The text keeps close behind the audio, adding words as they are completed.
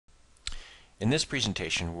In this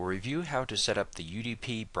presentation, we'll review how to set up the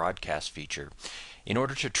UDP Broadcast feature in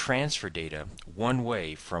order to transfer data one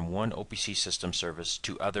way from one OPC system service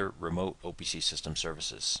to other remote OPC system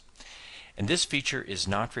services. And this feature is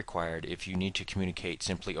not required if you need to communicate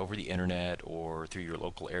simply over the internet or through your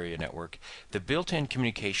local area network. The built-in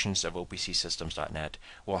communications of opcsystems.net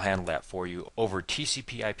will handle that for you over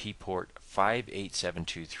TCP/IP port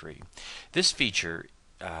 58723. This feature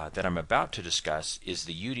that I'm about to discuss is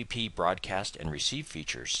the UDP broadcast and receive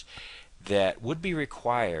features that would be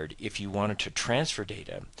required if you wanted to transfer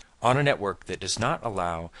data on a network that does not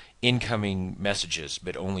allow incoming messages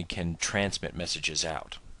but only can transmit messages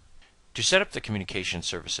out. To set up the communication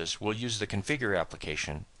services, we'll use the Configure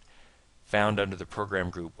application found under the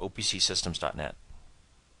program group opcsystems.net.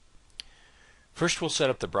 First, we'll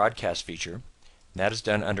set up the broadcast feature, and that is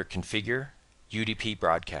done under Configure UDP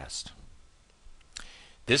Broadcast.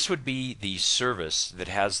 This would be the service that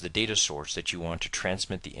has the data source that you want to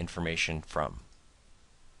transmit the information from.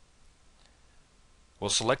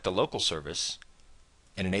 We'll select the local service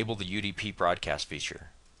and enable the UDP broadcast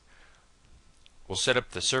feature. We'll set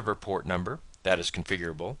up the server port number, that is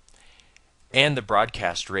configurable, and the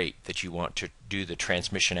broadcast rate that you want to do the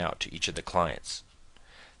transmission out to each of the clients.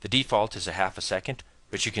 The default is a half a second,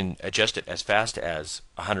 but you can adjust it as fast as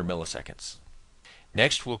 100 milliseconds.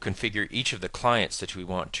 Next, we'll configure each of the clients that we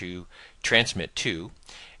want to transmit to,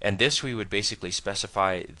 and this we would basically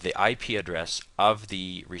specify the IP address of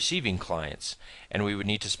the receiving clients, and we would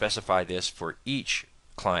need to specify this for each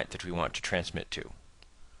client that we want to transmit to.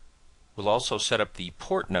 We'll also set up the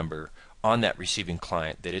port number on that receiving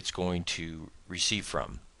client that it's going to receive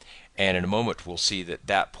from, and in a moment we'll see that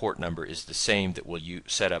that port number is the same that we'll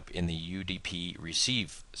set up in the UDP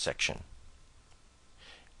receive section.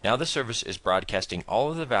 Now the service is broadcasting all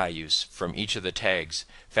of the values from each of the tags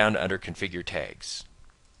found under Configure Tags.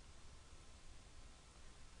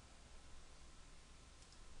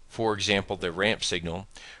 For example, the ramp signal,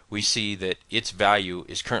 we see that its value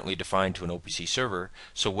is currently defined to an OPC server,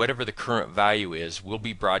 so whatever the current value is will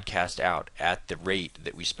be broadcast out at the rate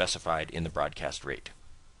that we specified in the broadcast rate.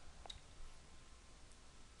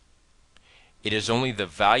 It is only the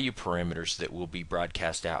value parameters that will be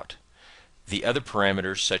broadcast out. The other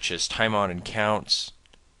parameters such as time on and counts,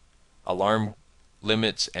 alarm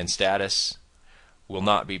limits, and status will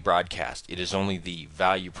not be broadcast. It is only the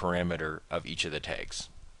value parameter of each of the tags.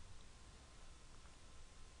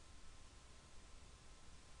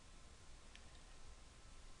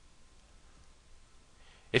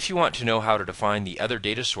 If you want to know how to define the other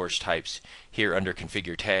data source types here under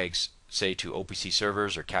Configure Tags, say to OPC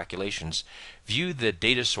servers or calculations, view the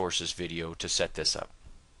Data Sources video to set this up.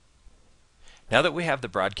 Now that we have the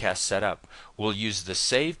broadcast set up, we'll use the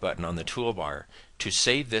Save button on the toolbar to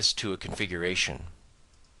save this to a configuration.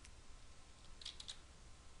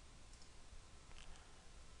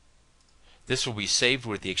 This will be saved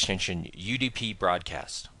with the extension UDP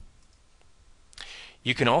Broadcast.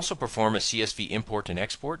 You can also perform a CSV import and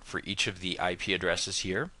export for each of the IP addresses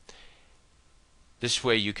here. This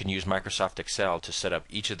way you can use Microsoft Excel to set up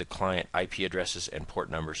each of the client IP addresses and port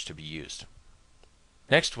numbers to be used.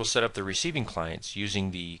 Next, we'll set up the receiving clients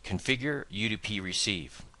using the Configure UDP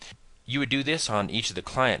Receive. You would do this on each of the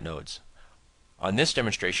client nodes. On this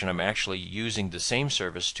demonstration, I'm actually using the same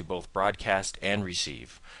service to both broadcast and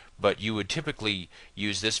receive, but you would typically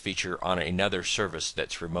use this feature on another service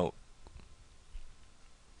that's remote.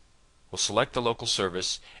 We'll select the local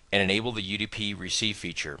service and enable the UDP Receive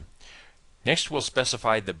feature. Next, we'll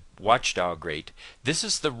specify the watchdog rate. This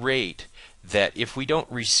is the rate that if we don't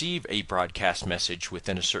receive a broadcast message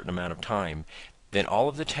within a certain amount of time, then all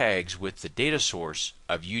of the tags with the data source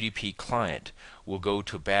of UDP client will go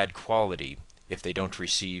to bad quality if they don't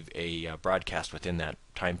receive a broadcast within that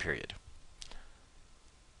time period.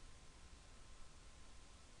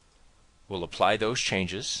 We'll apply those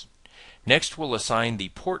changes. Next, we'll assign the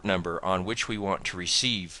port number on which we want to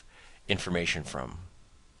receive information from.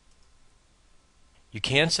 You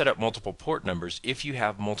can set up multiple port numbers if you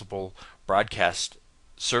have multiple broadcast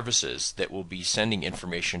services that will be sending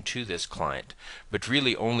information to this client, but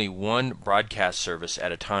really only one broadcast service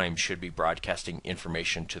at a time should be broadcasting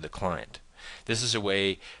information to the client. This is a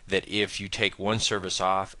way that if you take one service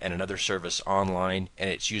off and another service online and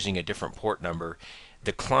it's using a different port number,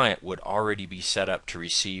 the client would already be set up to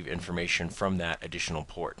receive information from that additional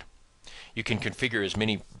port. You can configure as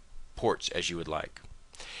many ports as you would like.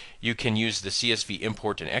 You can use the CSV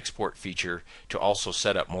import and export feature to also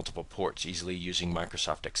set up multiple ports easily using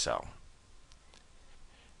Microsoft Excel.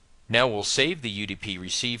 Now we'll save the UDP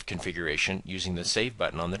receive configuration using the Save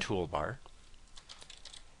button on the toolbar.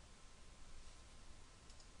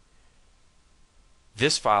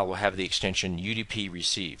 This file will have the extension UDP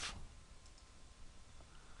receive.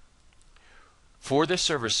 For the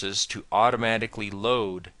services to automatically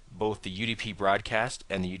load both the UDP broadcast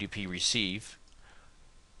and the UDP receive,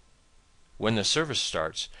 when the service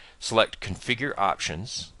starts, select Configure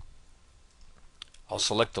Options. I'll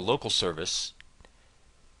select the local service,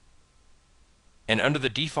 and under the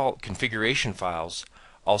default configuration files,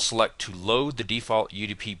 I'll select to load the default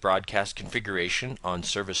UDP broadcast configuration on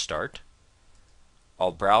service start.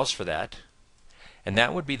 I'll browse for that, and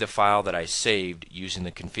that would be the file that I saved using the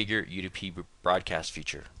Configure UDP broadcast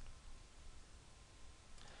feature.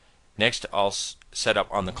 Next, I'll set up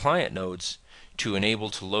on the client nodes to enable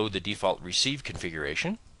to load the default receive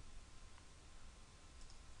configuration,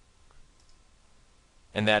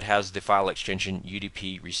 and that has the file extension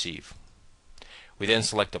UDP receive. We then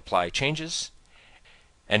select Apply Changes,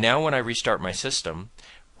 and now when I restart my system,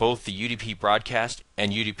 both the UDP broadcast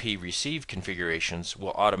and UDP receive configurations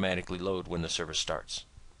will automatically load when the service starts.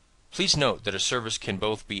 Please note that a service can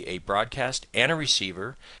both be a broadcast and a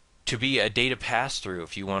receiver, to be a data pass-through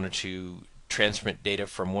if you wanted to transmit data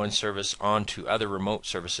from one service onto other remote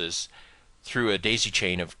services through a daisy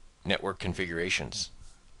chain of network configurations.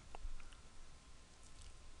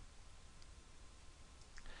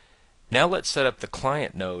 Now let's set up the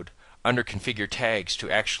client node under Configure Tags to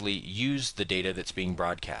actually use the data that's being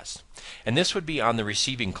broadcast. And this would be on the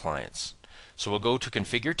receiving clients. So we'll go to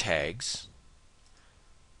Configure Tags,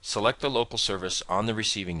 select the local service on the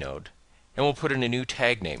receiving node, and we'll put in a new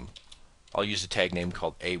tag name. I'll use a tag name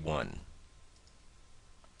called A1.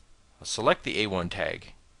 I'll select the A1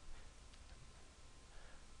 tag.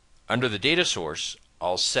 Under the data source,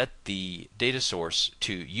 I'll set the data source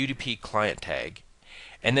to UDP client tag,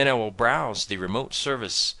 and then I will browse the remote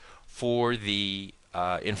service for the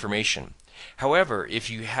information. However, if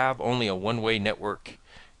you have only a one-way network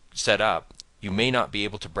set up, you may not be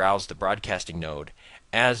able to browse the broadcasting node,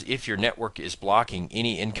 as if your network is blocking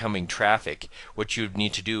any incoming traffic, what you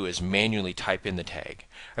need to do is manually type in the tag.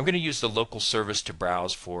 I'm going to use the local service to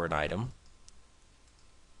browse for an item,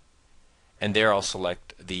 and there I'll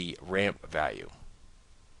select the ramp value.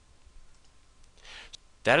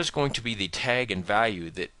 That is going to be the tag and value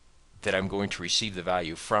that I'm going to receive the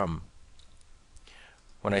value from.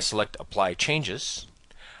 When I select Apply Changes,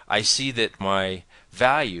 I see that my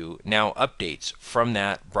value now updates from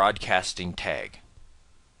that broadcasting tag.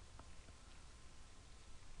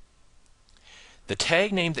 The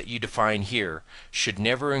tag name that you define here should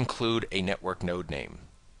never include a network node name.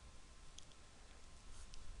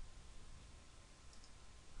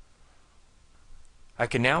 I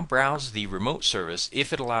can now browse the remote service,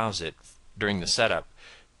 if it allows it during the setup,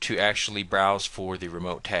 to actually browse for the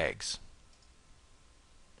remote tags.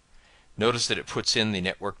 Notice that it puts in the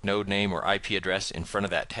network node name or IP address in front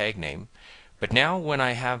of that tag name. But now when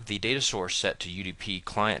I have the data source set to UDP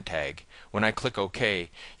client tag, when I click OK,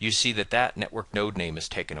 you see that that network node name is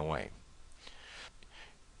taken away.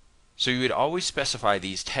 So you would always specify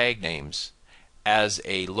these tag names as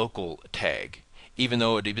a local tag, even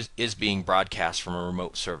though it is being broadcast from a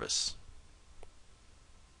remote service.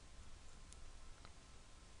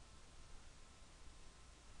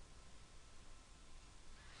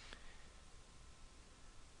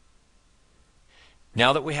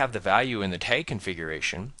 Now that we have the value in the tag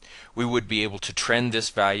configuration, we would be able to trend this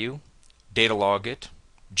value, data log it,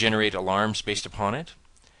 generate alarms based upon it,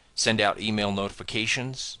 send out email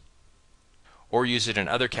notifications, or use it in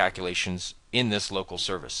other calculations in this local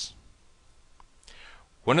service.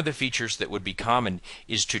 One of the features that would be common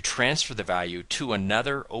is to transfer the value to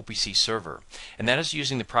another OPC server, and that is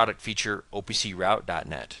using the product feature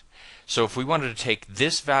opcroute.net. So if we wanted to take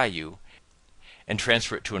this value and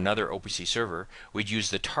transfer it to another OPC server, we'd use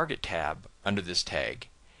the Target tab under this tag,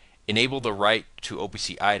 enable the write to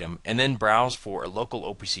OPC item, and then browse for a local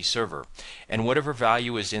OPC server. And whatever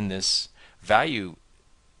value is in this value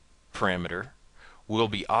parameter will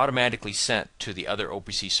be automatically sent to the other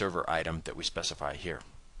OPC server item that we specify here.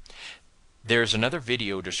 There's another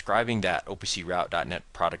video describing that opcroute.net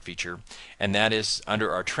product feature, and that is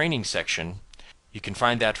under our training section. You can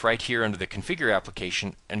find that right here under the Configure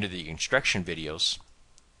application, under the instruction videos,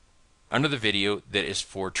 under the video that is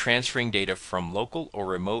for transferring data from local or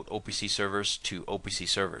remote OPC servers to OPC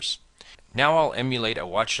servers. Now I'll emulate a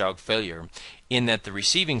watchdog failure in that the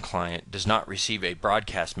receiving client does not receive a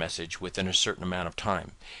broadcast message within a certain amount of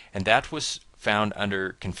time, and that was found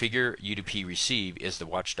under Configure UDP Receive is the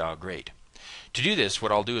watchdog rate. To do this,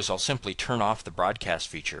 what I'll do is I'll simply turn off the broadcast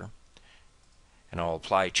feature, and I'll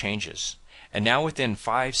apply changes. And now within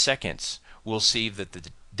 5 seconds, we'll see that the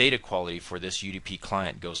data quality for this UDP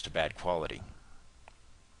client goes to bad quality.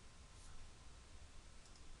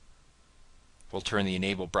 We'll turn the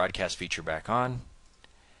Enable Broadcast feature back on,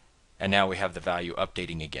 and now we have the value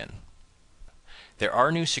updating again. There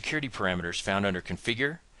are new security parameters found under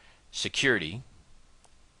Configure, Security.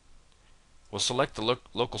 We'll select the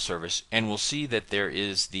local service, and we'll see that there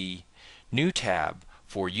is the new tab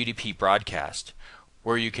for UDP Broadcast,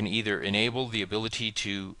 where you can either enable the ability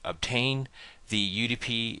to obtain the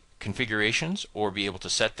UDP configurations or be able to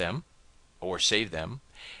set them or save them.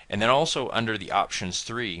 And then also under the options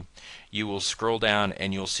 3, you will scroll down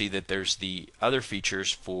and you'll see that there's the other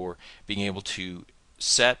features for being able to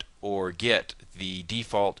set or get the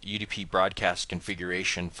default UDP broadcast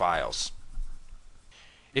configuration files.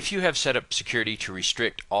 If you have set up security to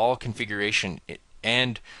restrict all configuration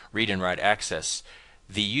and read and write access,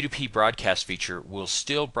 the UDP broadcast feature will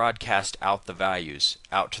still broadcast out the values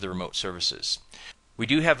out to the remote services. We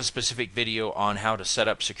do have a specific video on how to set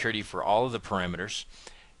up security for all of the parameters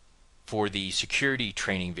for the security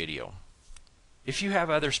training video. If you have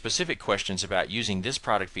other specific questions about using this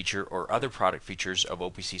product feature or other product features of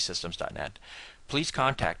opcsystems.net, please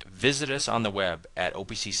visit us on the web at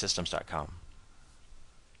opcsystems.com.